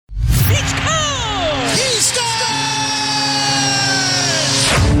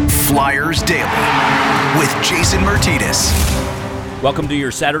Flyers Daily with Jason Martinez. Welcome to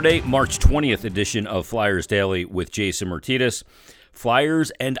your Saturday, March 20th edition of Flyers Daily with Jason Martinez.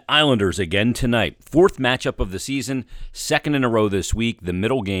 Flyers and Islanders again tonight. Fourth matchup of the season, second in a row this week, the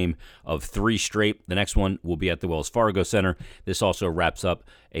middle game of three straight. The next one will be at the Wells Fargo Center. This also wraps up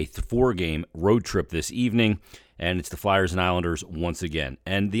a four-game road trip this evening, and it's the Flyers and Islanders once again.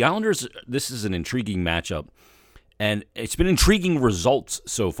 And the Islanders, this is an intriguing matchup, and it's been intriguing results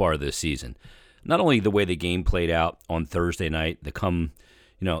so far this season. Not only the way the game played out on Thursday night, the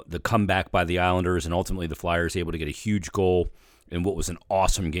comeback by the Islanders, and ultimately the Flyers able to get a huge goal in what was an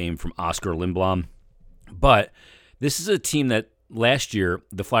awesome game from Oscar Lindblom. But this is a team that last year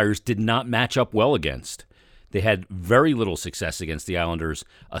the Flyers did not match up well against. They had very little success against the Islanders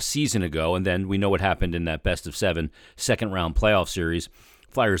a season ago, and then we know what happened in that best-of-7 second-round playoff series.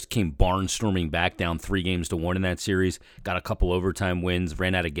 Flyers came barnstorming back, down 3-1 in that series, got a couple overtime wins,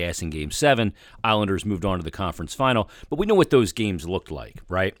 ran out of gas in Game 7. Islanders moved on to the conference final. But we know what those games looked like,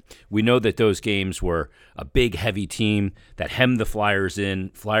 right? We know that those games were a big, heavy team that hemmed the Flyers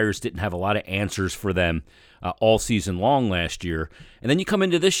in. Flyers didn't have a lot of answers for them all season long last year. And then you come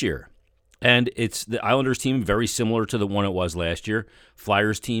into this year, and it's the Islanders team very similar to the one it was last year.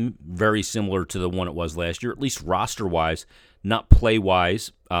 Flyers team very similar to the one it was last year, at least roster-wise. Not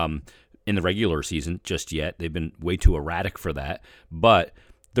play-wise in the regular season just yet. They've been way too erratic for that. But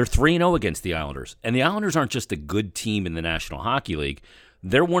they're 3-0 against the Islanders. And the Islanders aren't just a good team in the National Hockey League.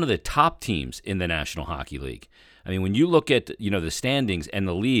 They're one of the top teams in the National Hockey League. I mean, when you look at the standings and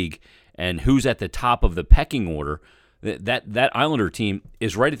the league and who's at the top of the pecking order, that Islander team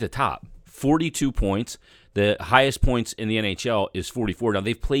is right at the top. 42 points. The highest points in the NHL is 44. Now,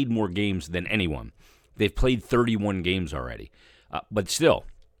 they've played more games than anyone. They've played 31 games already. But still,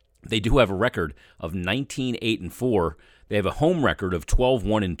 they do have a record of 19-8-4. They have a home record of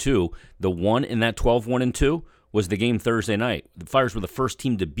 12-1-2. The one in that 12-1-2 was the game Thursday night. The Flyers were the first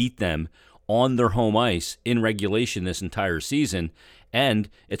team to beat them on their home ice in regulation this entire season. And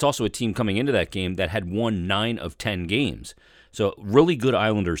it's also a team coming into that game that had won 9 of 10 games. So really good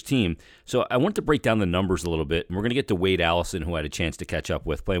Islanders team. So I want to break down the numbers a little bit, and we're going to get to Wade Allison, who I had a chance to catch up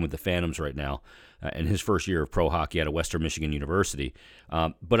with, playing with the Phantoms right now in his first year of pro hockey out of Western Michigan University.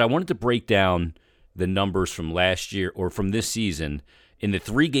 But I wanted to break down the numbers from last year or from this season in the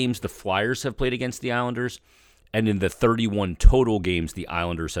 3 games the Flyers have played against the Islanders and in the 31 total games the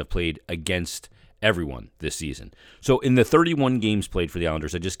Islanders have played against everyone this season. So in the 31 games played for the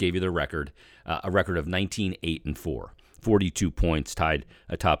Islanders, I just gave you the record, a record of 19-8-4. 42 points, tied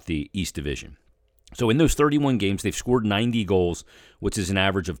atop the East Division. So in those 31 games, they've scored 90 goals, which is an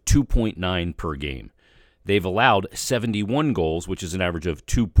average of 2.9 per game. They've allowed 71 goals, which is an average of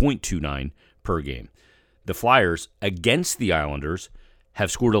 2.29 per game. The Flyers, against the Islanders, have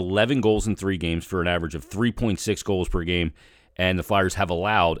scored 11 goals in 3 games for an average of 3.6 goals per game, and the Flyers have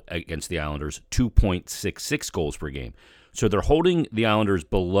allowed, against the Islanders, 2.66 goals per game. So they're holding the Islanders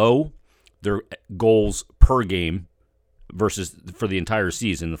below their goals per game versus for the entire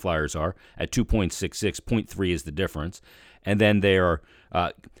season, the Flyers are at 2.66, 0.3 is the difference. And then they are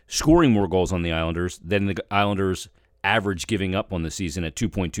scoring more goals on the Islanders than the Islanders average giving up on the season at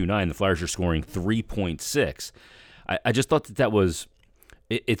 2.29. The Flyers are scoring 3.6. I just thought that was,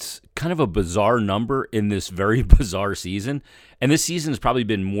 it's kind of a bizarre number in this very bizarre season. And this season has probably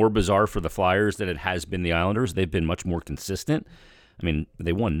been more bizarre for the Flyers than it has been the Islanders. They've been much more consistent. I mean,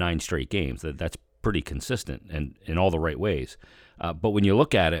 they won 9 straight games. That's pretty consistent and in all the right ways. But when you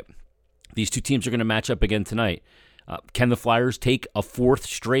look at it, these two teams are going to match up again tonight. Can the Flyers take a 4th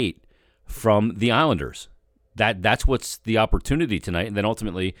straight from the Islanders? That's what's the opportunity tonight. And then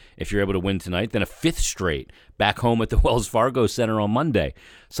ultimately, if you're able to win tonight, then a 5th straight back home at the Wells Fargo Center on Monday.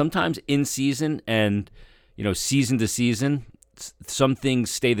 Sometimes in season and season to season, some things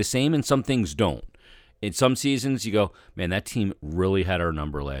stay the same and some things don't. In some seasons, you go, man, that team really had our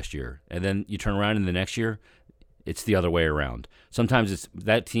number last year. And then you turn around in the next year, it's the other way around. Sometimes it's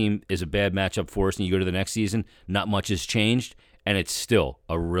that team is a bad matchup for us, and you go to the next season, not much has changed, and it's still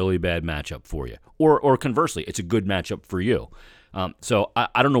a really bad matchup for you. Or conversely, it's a good matchup for you. So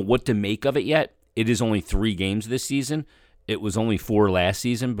I don't know what to make of it yet. It is only 3 games this season. It was only 4 last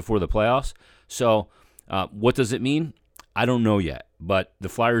season before the playoffs. So what does it mean? I don't know yet. But the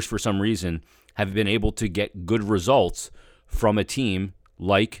Flyers, for some reason, have been able to get good results from a team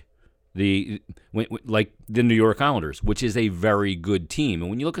like the New York Islanders, which is a very good team. And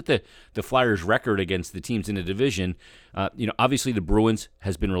when you look at the Flyers' record against the teams in the division, obviously the Bruins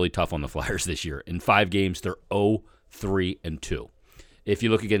has been really tough on the Flyers this year. In 5 games, they're 0-3-2. If you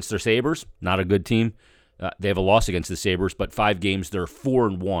look against their Sabres, not a good team. They have a loss against the Sabres, but 5 games, they're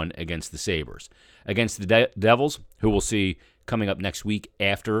 4-1 against the Sabres. Against the Devils, who we'll see coming up next week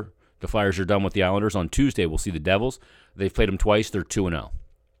after the Flyers are done with the Islanders. On Tuesday, we'll see the Devils. They've played them twice. They're 2-0.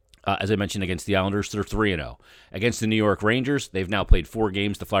 As I mentioned, against the Islanders, they're 3-0. Against the New York Rangers, they've now played 4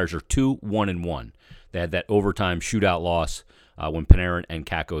 games. The Flyers are 2-1-1. They had that overtime shootout loss when Panarin and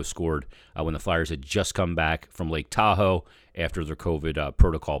Kakko scored when the Flyers had just come back from Lake Tahoe after their COVID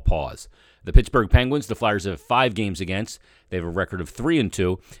protocol pause. The Pittsburgh Penguins, the Flyers have 5 games against. They have a record of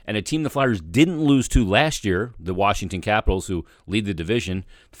 3-2, and a team the Flyers didn't lose to last year, the Washington Capitals, who lead the division.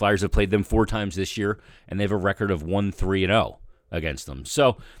 The Flyers have played them 4 times this year, and they have a record of 1-3-0 against them.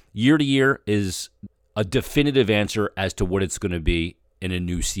 So year to year is a definitive answer as to what it's going to be in a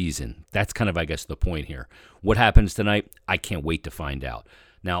new season. That's kind of, I guess, the point here. What happens tonight, I can't wait to find out.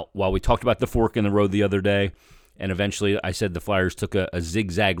 Now, while we talked about the fork in the road the other day, and eventually I said the Flyers took a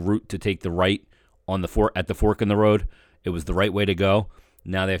zigzag route to take the right on the at the fork in the road, it was the right way to go.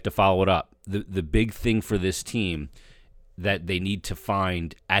 Now they have to follow it up. The big thing for this team that they need to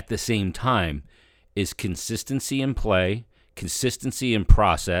find at the same time is consistency in play, consistency in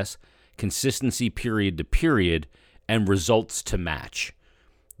process, consistency period to period, and results to match.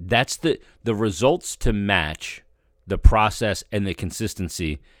 That's the results to match the process and the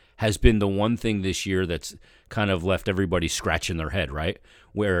consistency has been the one thing this year that's kind of left everybody scratching their head, right?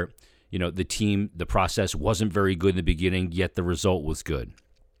 Where, the process wasn't very good in the beginning, yet the result was good.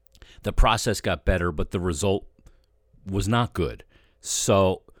 The process got better, but the result was not good.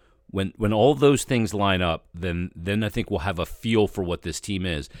 So when all those things line up, then I think we'll have a feel for what this team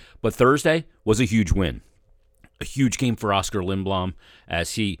is. But Thursday was a huge win. A huge game for Oscar Lindblom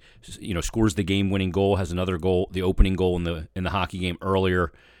as he, scores the game-winning goal, has another goal, the opening goal in the hockey game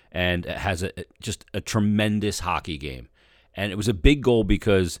earlier, and has just a tremendous hockey game. And it was a big goal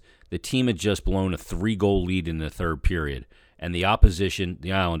because the team had just blown a 3-goal lead in the third period, and the opposition,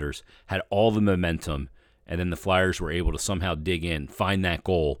 the Islanders, had all the momentum, and then the Flyers were able to somehow dig in, find that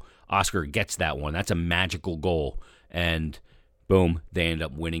goal. Oscar gets that one. That's a magical goal, and boom, they end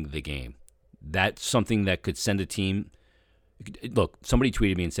up winning the game. That's something that could send a team. Look, somebody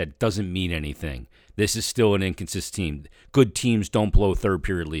tweeted me and said, doesn't mean anything. This is still an inconsistent team. Good teams don't blow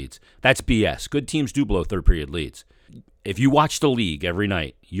third-period leads. That's BS. Good teams do blow third-period leads. If you watch the league every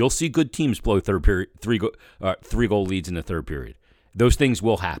night, you'll see good teams blow three-goal leads in the third period. Those things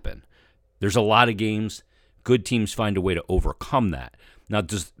will happen. There's a lot of games. Good teams find a way to overcome that. Now,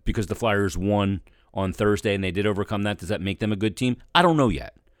 just because the Flyers won on Thursday and they did overcome that, does that make them a good team? I don't know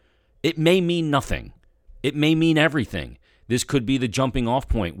yet. It may mean nothing. It may mean everything. This could be the jumping off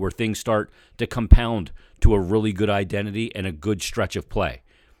point where things start to compound to a really good identity and a good stretch of play.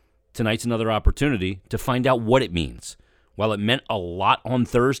 Tonight's another opportunity to find out what it means. While it meant a lot on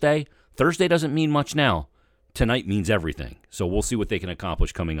Thursday doesn't mean much now. Tonight means everything. So we'll see what they can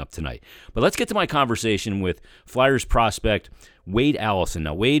accomplish coming up tonight. But let's get to my conversation with Flyers prospect Wade Allison.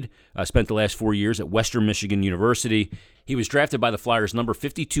 Now, Wade spent the last 4 years at Western Michigan University. He was drafted by the Flyers number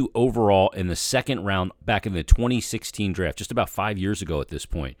 52 overall in the second round back in the 2016 draft, just about 5 years ago at this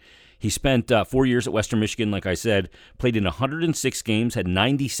point. He spent 4 years at Western Michigan, like I said, played in 106 games, had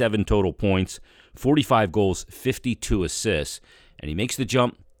 97 total points, 45 goals, 52 assists, and he makes the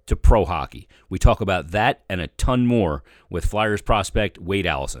jump to pro hockey. We talk about that and a ton more with Flyers prospect Wade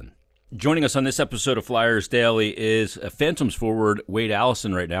Allison. Joining us on this episode of Flyers Daily is a Phantoms forward Wade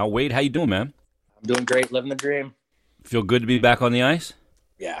Allison right now. Wade, how you doing, man? I'm doing great, living the dream. Feel good to be back on the ice?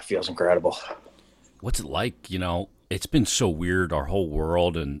 Yeah, it feels incredible. What's it like? It's been so weird, our whole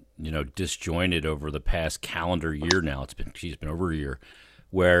world, and, disjointed over the past calendar year now. It's been over a year,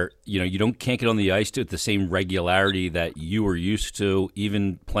 where, you can't get on the ice at the same regularity that you were used to,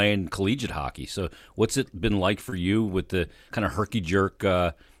 even playing collegiate hockey. So what's it been like for you with the kind of herky-jerk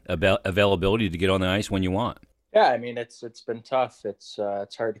availability to get on the ice when you want? Yeah, I mean, it's been tough. It's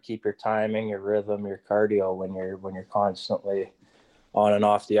hard to keep your timing, your rhythm, your cardio when you're constantly on and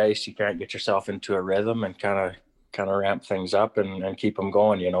off the ice. You can't get yourself into a rhythm and kind of ramp things up and keep them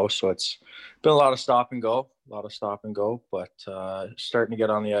going, So it's been a lot of stop and go, but starting to get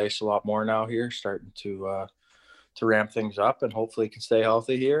on the ice a lot more now here, starting to ramp things up, and hopefully can stay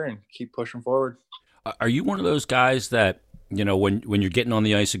healthy here and keep pushing forward. Are you one of those guys that, when you're getting on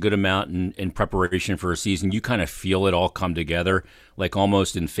the ice a good amount in preparation for a season, you kind of feel it all come together, like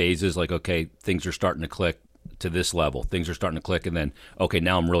almost in phases, like, okay, things are starting to click to this level. Things are starting to click, and then, okay,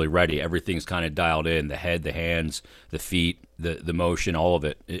 now I'm really ready. Everything's kind of dialed in, the head, the hands, the feet, the motion, all of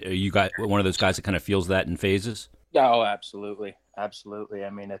it. Are you got one of those guys that kind of feels that in phases? Oh, absolutely. I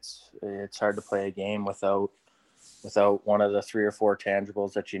mean, it's hard to play a game without without one of the 3 or 4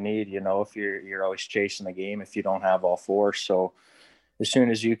 tangibles that you need. If you're always chasing the game, if you don't have all 4. So as soon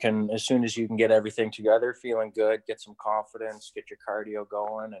as you can get everything together, feeling good, get some confidence, get your cardio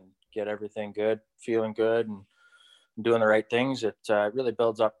going, and get everything good, feeling good, and doing the right things, it really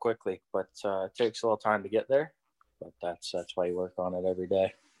builds up quickly. But it takes a little time to get there. But that's why you work on it every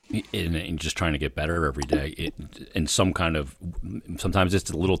day. And just trying to get better every day. Sometimes it's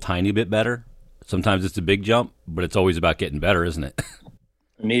a little tiny bit better. Sometimes it's a big jump, but it's always about getting better, isn't it?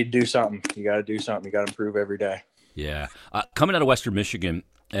 You need to do something. You got to do something. You got to improve every day. Yeah. Coming out of Western Michigan,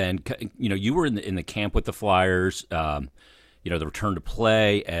 and you were in the camp with the Flyers, the return to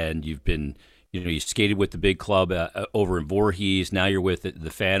play, and you've been, you skated with the big club over in Voorhees. Now you're with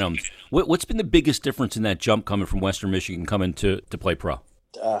the Phantoms. What's been the biggest difference in that jump coming from Western Michigan coming to play pro?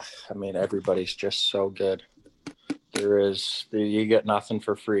 Everybody's just so good. You get nothing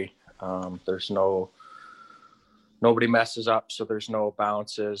for free. There's nobody messes up, so there's no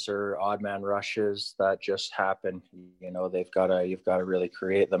bounces or odd man rushes that just happen. You've got to really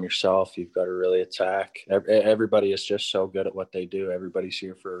create them yourself. You've got to really attack. Everybody is just so good at what they do. Everybody's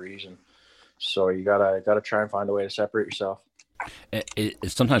here for a reason. So you gotta try and find a way to separate yourself.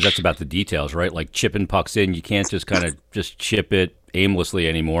 Sometimes that's about the details, right? Like chipping pucks in, you can't just kind of just chip it aimlessly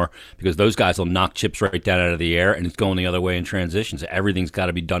anymore, because those guys will knock chips right down out of the air, and it's going the other way in transitions. Everything's got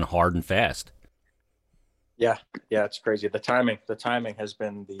to be done hard and fast. Yeah, it's crazy. The timing has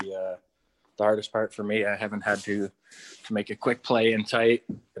been the hardest part for me. I haven't had to make a quick play in tight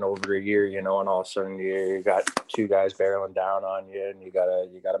in over a year, and all of a sudden you got 2 guys barreling down on you, and you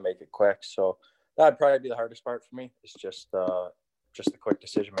gotta make it quick. So that'd probably be the hardest part for me. It's just the quick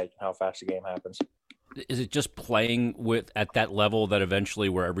decision making, how fast the game happens. Is it just playing at that level that eventually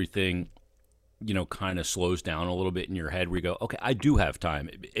where everything, kind of slows down a little bit in your head, where you go, okay, I do have time.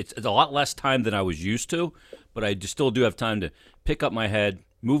 It's a lot less time than I was used to, but I still do have time to pick up my head,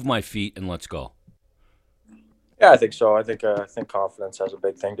 move my feet, and let's go. Yeah, I think so. I think confidence has a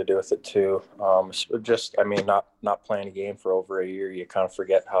big thing to do with it too. Not playing a game for over a year, you kind of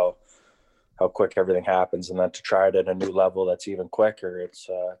forget how quick everything happens, and then to try it at a new level that's even quicker, it's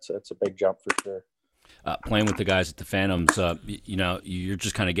a big jump for sure. Playing with the guys at the Phantoms, you're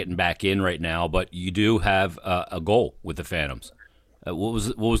just kind of getting back in right now, but you do have a goal with the Phantoms.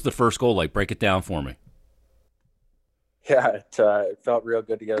 What was the first goal like? Break it down for me. Yeah, it felt real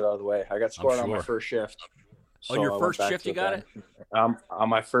good to get it out of the way. I got scored on my first shift. So on your first shift, you got it? On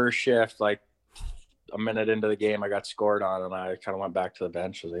my first shift, like a minute into the game, I got scored on, and I kind of went back to the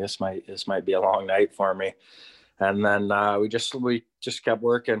bench. I was like, this might be a long night for me. And then we just kept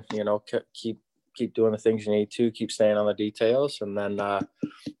working, keep doing the things you need to, keep staying on the details. And then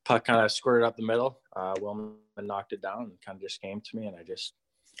puck kind of squirted up the middle. Willman knocked it down and kind of just came to me, and I just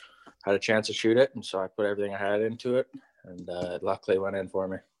had a chance to shoot it. And so I put everything I had into it, and luckily it went in for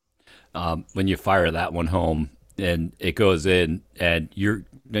me. When you fire that one home and it goes in, and you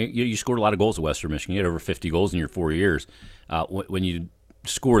scored a lot of goals at Western Michigan. You had over 50 goals in your 4 years. When you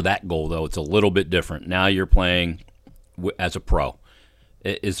score that goal, though, it's a little bit different. Now you're playing as a pro.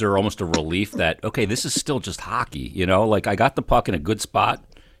 Is there almost a relief that, okay, this is still just hockey, like I got the puck in a good spot,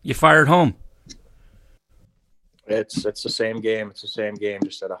 you fired home? It's the same game. It's the same game,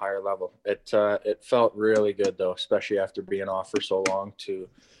 just at a higher level. It felt really good though, especially after being off for so long. To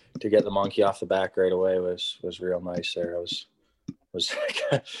get the monkey off the back right away was real nice there. I was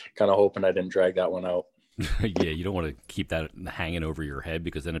kind of hoping I didn't drag that one out. Yeah, you don't want to keep that hanging over your head,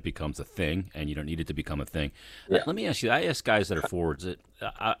 because then it becomes a thing, and you don't need it to become a thing. Yeah. Let me ask you, I ask guys that are forwards.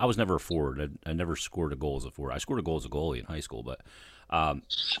 I was never a forward. I never scored a goal as a forward. I scored a goal as a goalie in high school, but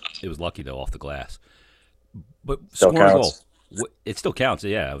it was lucky, though, off the glass. But still scoring counts. A goal, it still counts,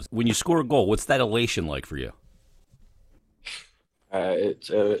 yeah. When you score a goal, what's that elation like for you?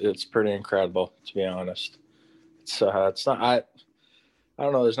 It's pretty incredible, to be honest. It's not. I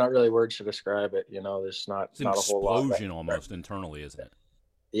don't know. There's not really words to describe it. There's not a whole lot. It's an explosion almost internally, isn't it?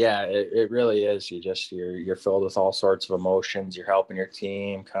 Yeah, it really is. You're filled with all sorts of emotions. You're helping your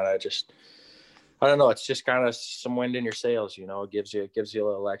team. Kind of just, I don't know. It's just kind of some wind in your sails. It gives you a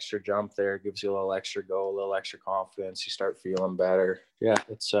little extra jump there. It gives you a little extra go, a little extra confidence. You start feeling better. Yeah,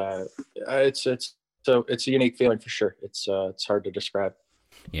 it's a unique feeling for sure. It's hard to describe.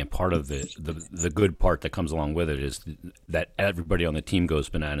 Yeah, and part of the good part that comes along with it is that everybody on the team goes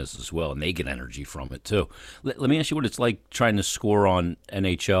bananas as well, and they get energy from it too. Let me ask you what it's like trying to score on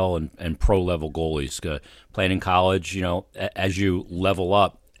NHL and pro-level goalies. Playing in college, as you level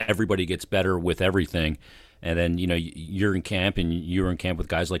up, everybody gets better with everything. And then, you're in camp, and you were in camp with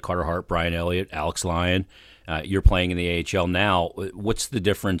guys like Carter Hart, Brian Elliott, Alex Lyon. You're playing in the AHL now. What's the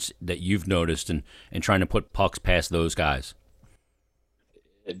difference that you've noticed in trying to put pucks past those guys?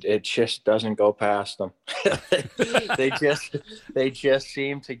 It just doesn't go past them. they just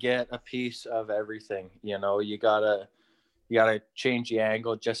seem to get a piece of everything. You know, you gotta change the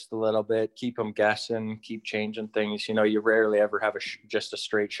angle just a little bit, keep them guessing, keep changing things. You know, you rarely ever have just a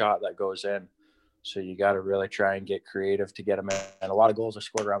straight shot that goes in. So you got to really try and get creative to get them in. And a lot of goals are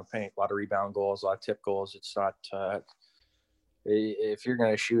scored around the paint, a lot of rebound goals, a lot of tip goals. It's not, if you're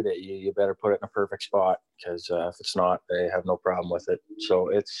going to shoot it, you better put it in a perfect spot, because if it's not, they have no problem with it. So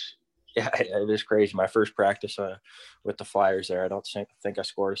it is crazy. My first practice with the Flyers there, I don't think I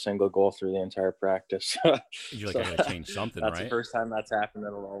scored a single goal through the entire practice. You're like, I got to change something, that's right? The first time that's happened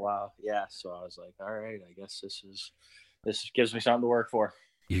in a little while. Yeah. So I was like, all right, I guess this gives me something to work for.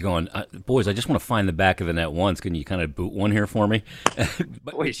 You're going, boys, I just want to find the back of the net once. Can you kind of boot one here for me?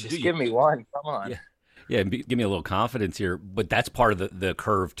 But wait, just give me one. Come on. Yeah, give me a little confidence here. But that's part of the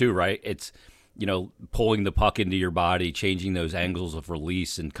curve too, right? It's, you know, pulling the puck into your body, changing those angles of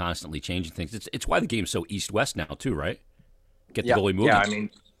release, and constantly changing things. It's why the game's so east-west now too, right? Get the goalie moving. Yeah, I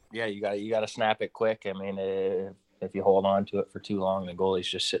mean, you got to snap it quick. I mean, if you hold on to it for too long, the goalie's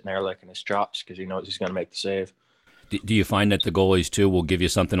just sitting there licking his chops because he knows he's going to make the save. Do you find that the goalies, too, will give you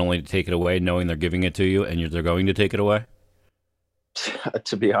something only to take it away, knowing they're giving it to you and they're going to take it away?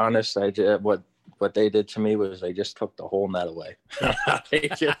 To be honest, what they did to me was they just took the whole net away. They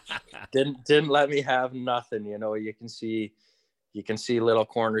just didn't let me have nothing. You know, you can see little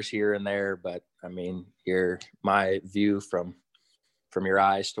corners here and there, but I mean, my view from your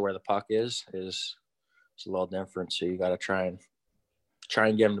eyes to where the puck is a little different. So you got to try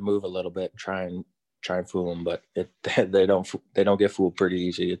and get them to move a little bit, try and fool them, but they don't get fooled pretty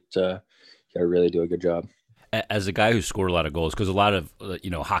easy. You got to really do a good job. As a guy who scored a lot of goals, because a lot of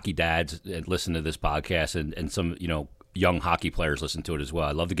hockey dads listen to this podcast, and some young hockey players listen to it as well.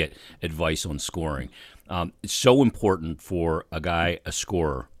 I love to get advice on scoring. It's so important for a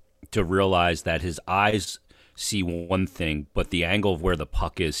scorer, to realize that his eyes see one thing, but the angle of where the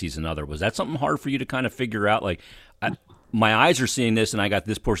puck is sees another. Was that something hard for you to kind of figure out? Like, my eyes are seeing this, and I got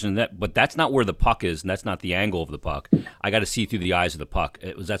this portion of that, but that's not where the puck is, and that's not the angle of the puck. I got to see through the eyes of the puck.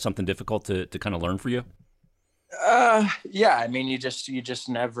 Was that something difficult to kind of learn for you? Yeah. I mean, you just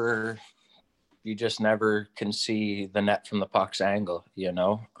never can see the net from the puck's angle, you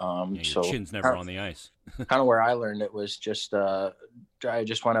know? Your chin's never on the ice. Kind of where I learned it was just, I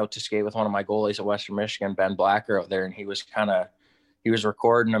just went out to skate with one of my goalies at Western Michigan, Ben Blacker, out there, and he was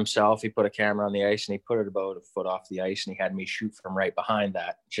recording himself. He put a camera on the ice and he put it about a foot off the ice, and he had me shoot from right behind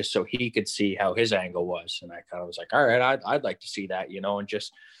that, just so he could see how his angle was. And I kind of was like, all right, I'd like to see that, and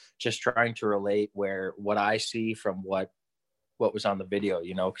just trying to relate what I see from what was on the video,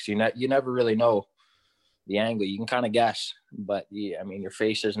 because you never really know the angle. You can kind of guess, but I mean, your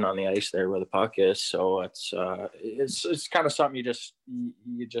face isn't on the ice there where the puck is. So it's kind of something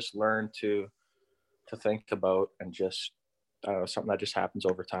you just learn to think about, and just, something that just happens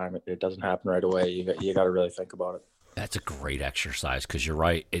over time. It doesn't happen right away. You got to really think about it. That's a great exercise, because you're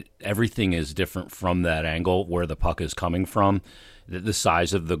right. Everything is different from that angle where the puck is coming from. The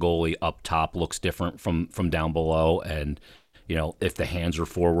size of the goalie up top looks different from down below. And, if the hands are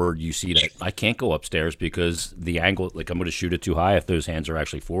forward, you see that I can't go upstairs because the angle, like, I'm going to shoot it too high if those hands are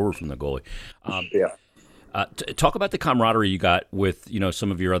actually forward from the goalie. Yeah. Talk about the camaraderie you got with,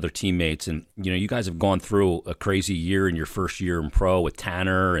 some of your other teammates. And, you guys have gone through a crazy year in your first year in pro with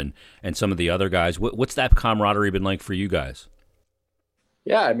Tanner and some of the other guys. What's that camaraderie been like for you guys?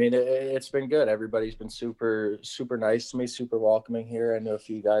 Yeah, I mean, it's been good. Everybody's been super, super nice to me, super welcoming here. I know a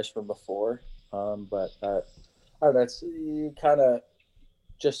few guys from before, but that's kind of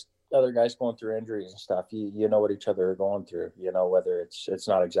just other guys going through injuries and stuff. You know what each other are going through, whether it's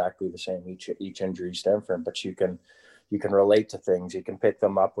not exactly the same. Each injury is different, but you can relate to things. You can pick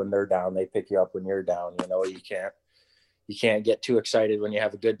them up when they're down. They pick you up when you're down. You can't get too excited when you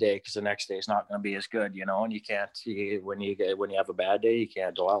have a good day, because the next day is not going to be as good, and you can't, when you have a bad day, you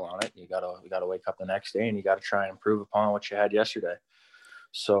can't dwell on it. You gotta wake up the next day and you got to try and improve upon what you had yesterday.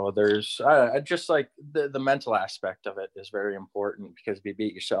 So there's just like the mental aspect of it is very important, because if you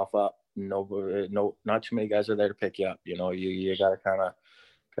beat yourself up, not too many guys are there to pick you up. You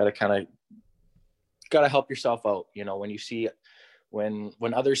gotta help yourself out.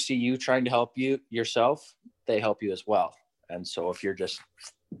 When others see you trying to help yourself, they help you as well. And so if you're just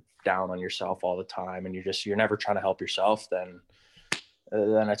down on yourself all the time and you're never trying to help yourself, then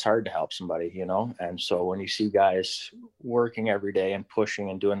it's hard to help somebody, And so when you see guys working every day and pushing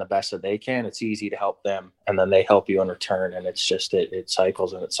and doing the best that they can, it's easy to help them, and then they help you in return. And it's just, it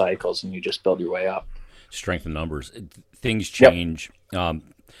cycles and it cycles, and you just build your way up. strength in numbers. Things change.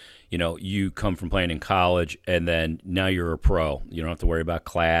 You know, you come from playing in college, and then now you're a pro. You don't have to worry about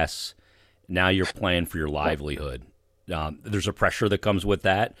class. Now you're playing for your livelihood. There's a pressure that comes with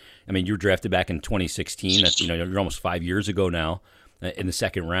that. I mean, you were drafted back in 2016. That's, you know, you're almost 5 years ago now in the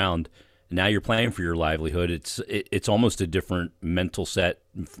second round. Now you're playing for your livelihood. It's almost a different mental set,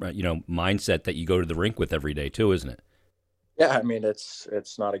 you know, mindset that you go to the rink with every day too, isn't it? Yeah, I mean, it's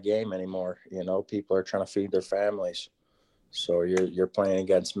not a game anymore. You know, people are trying to feed their families. So you're playing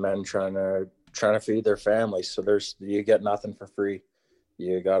against men trying to feed their families. So you get nothing for free.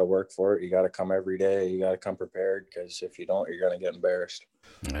 You got to work for it. You got to come every day. You got to come prepared, because if you don't, you're going to get embarrassed.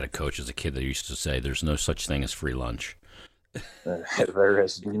 I had a coach as a kid that used to say, "There's no such thing as free lunch." There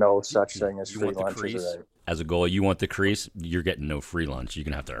is no such thing as free lunch. As a goalie, you want the crease. You're getting no free lunch. You're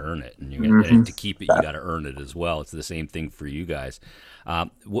gonna have to earn it, and and to keep it, you got to earn it as well. It's the same thing for you guys.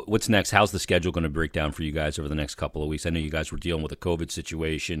 What's next? How's the schedule going to break down for you guys over the next couple of weeks? I know you guys were dealing with a COVID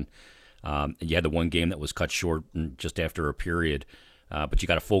situation. And you had the one game that was cut short just after a period, but you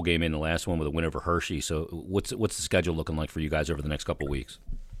got a full game in the last one with a win over Hershey. So what's the schedule looking like for you guys over the next couple of weeks?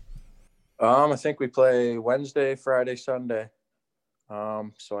 I think we play Wednesday, Friday, Sunday. So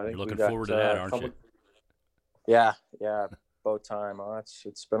I think you're looking forward to that, aren't you? Yeah, about time.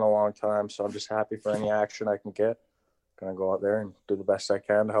 It's been a long time, so I'm just happy for any action I can get. Gonna go out there and do the best I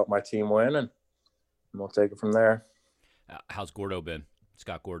can to help my team win, and we'll take it from there. How's Gordo been?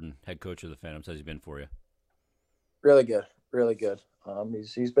 Scott Gordon, head coach of the Phantoms, how's he been for you? Really good, really good.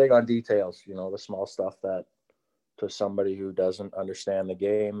 He's big on details, you know, the small stuff that to somebody who doesn't understand the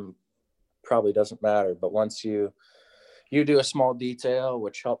game probably doesn't matter. But once you do a small detail,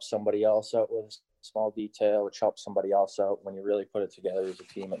 which helps somebody else out with a small detail, which helps somebody else out, when you really put it together as a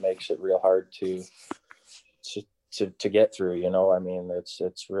team, it makes it real hard to get through. You know, I mean,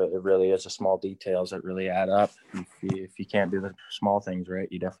 it really is the small details that really add up. If you can't do the small things right,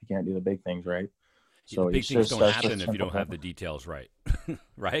 you definitely can't do the big things right. So the big things don't happen if you don't have the details right,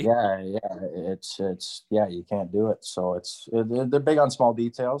 right? Yeah, it's you can't do it. So they're big on small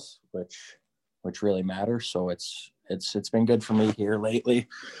details, which really matter. So it's been good for me here lately,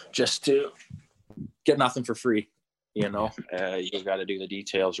 just to get nothing for free. You know, you got to do the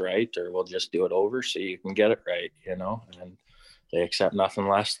details right, or we'll just do it over so you can get it right. You know, and they accept nothing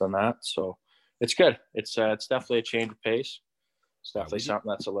less than that. So it's good. It's definitely a change of pace. It's definitely something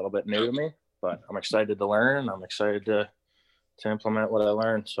that's a little bit new to me, but I'm excited to learn. I'm excited to implement what I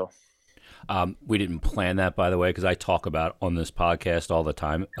learned. So. We didn't plan that, by the way, because I talk about on this podcast all the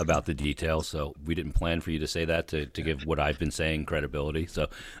time about the details. So we didn't plan for you to say that to give what I've been saying credibility. So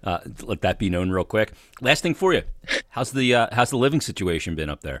let that be known real quick. Last thing for you, how's the living situation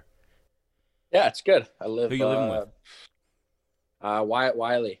been up there? Yeah, it's good. I live. Who you living with? Wyatt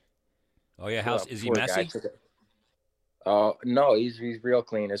Wiley. Oh yeah, is he messy? Oh no, he's real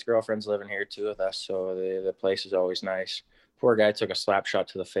clean. His girlfriend's living here too with us, so the place is always nice. Poor guy took a slap shot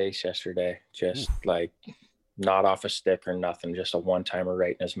to the face yesterday, just like not off a stick or nothing, just a one-timer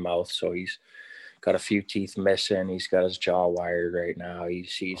right in his mouth. So he's got a few teeth missing. He's got his jaw wired right now.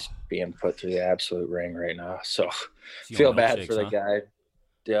 He's being put through the absolute ring right now. So feel bad for the guy.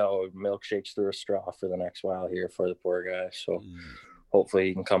 Milkshakes through a straw for the next while here for the poor guy. So hopefully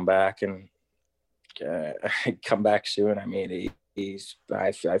he can come back and come back soon. I mean,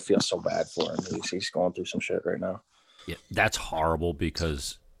 I feel so bad for him. He's going through some shit right now. Yeah, that's horrible,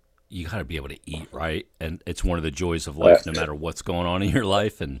 because you got to be able to eat, right? And it's one of the joys of life, no matter what's going on in your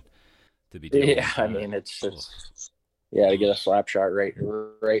life, and to be dealing with I mean, it's to get a slap shot right in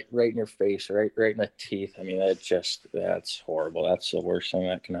your face, right in the teeth. I mean, that's horrible. That's the worst thing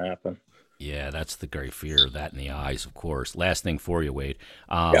that can happen. Yeah, that's the great fear, that in the eyes, of course. Last thing for you, Wade.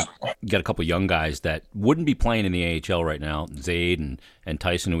 You got a couple young guys that wouldn't be playing in the AHL right now, Zaid and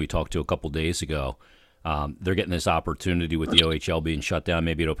Tyson, who we talked to a couple days ago. They're getting this opportunity with the OHL being shut down.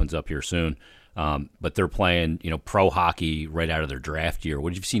 Maybe it opens up here soon. But they're playing, pro hockey right out of their draft year.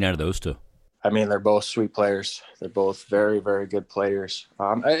 What have you seen out of those two? I mean, they're both sweet players. They're both very, very good players.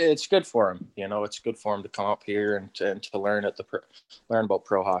 It's good for them. It's good for them to come up here and to learn learn about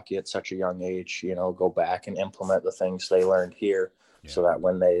pro hockey at such a young age. Go back and implement the things they learned here, so that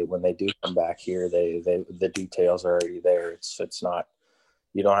when they do come back here, the details are already there. It's not.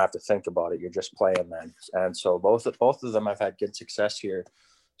 You don't have to think about it. You're just playing then. And so both of them have had good success here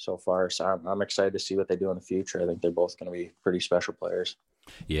so far. So I'm excited to see what they do in the future. I think they're both going to be pretty special players.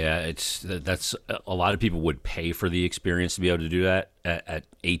 Yeah, that's a lot of people would pay for the experience to be able to do that at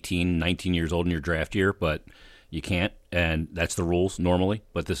 18, 19 years old in your draft year. But You can't, and that's the rules normally,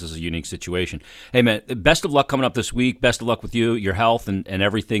 but this is a unique situation. Hey, man, best of luck coming up this week. Best of luck with you, your health, and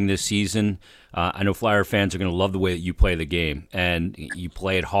everything this season. I know Flyer fans are going to love the way that you play the game, and you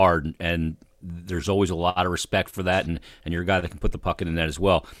play it hard, and there's always a lot of respect for that, and you're a guy that can put the puck in the net as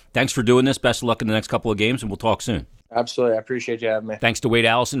well. Thanks for doing this. Best of luck in the next couple of games, and we'll talk soon. Absolutely. I appreciate you having me. Thanks to Wade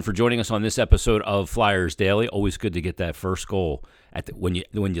Allison for joining us on this episode of Flyers Daily. Always good to get that first goal when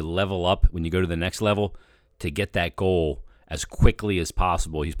you level up, when you go to the next level, to get that goal as quickly as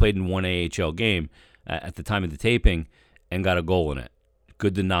possible. He's played in one AHL game at the time of the taping and got a goal in it.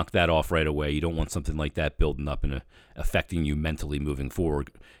 Good to knock that off right away. You don't want something like that building up and affecting you mentally moving forward.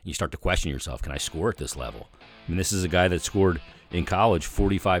 You start to question yourself, can I score at this level? I mean, this is a guy that scored in college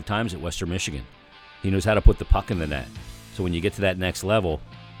 45 times at Western Michigan. He knows how to put the puck in the net. So when you get to that next level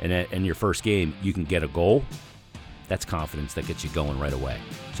and in your first game, you can get a goal. That's confidence that gets you going right away.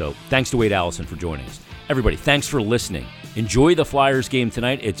 So thanks to Wade Allison for joining us. Everybody, thanks for listening. Enjoy the Flyers game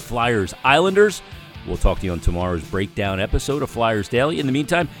tonight. It's Flyers-Islanders. We'll talk to you on tomorrow's breakdown episode of Flyers Daily. In the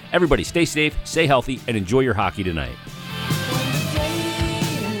meantime, everybody stay safe, stay healthy, and enjoy your hockey tonight.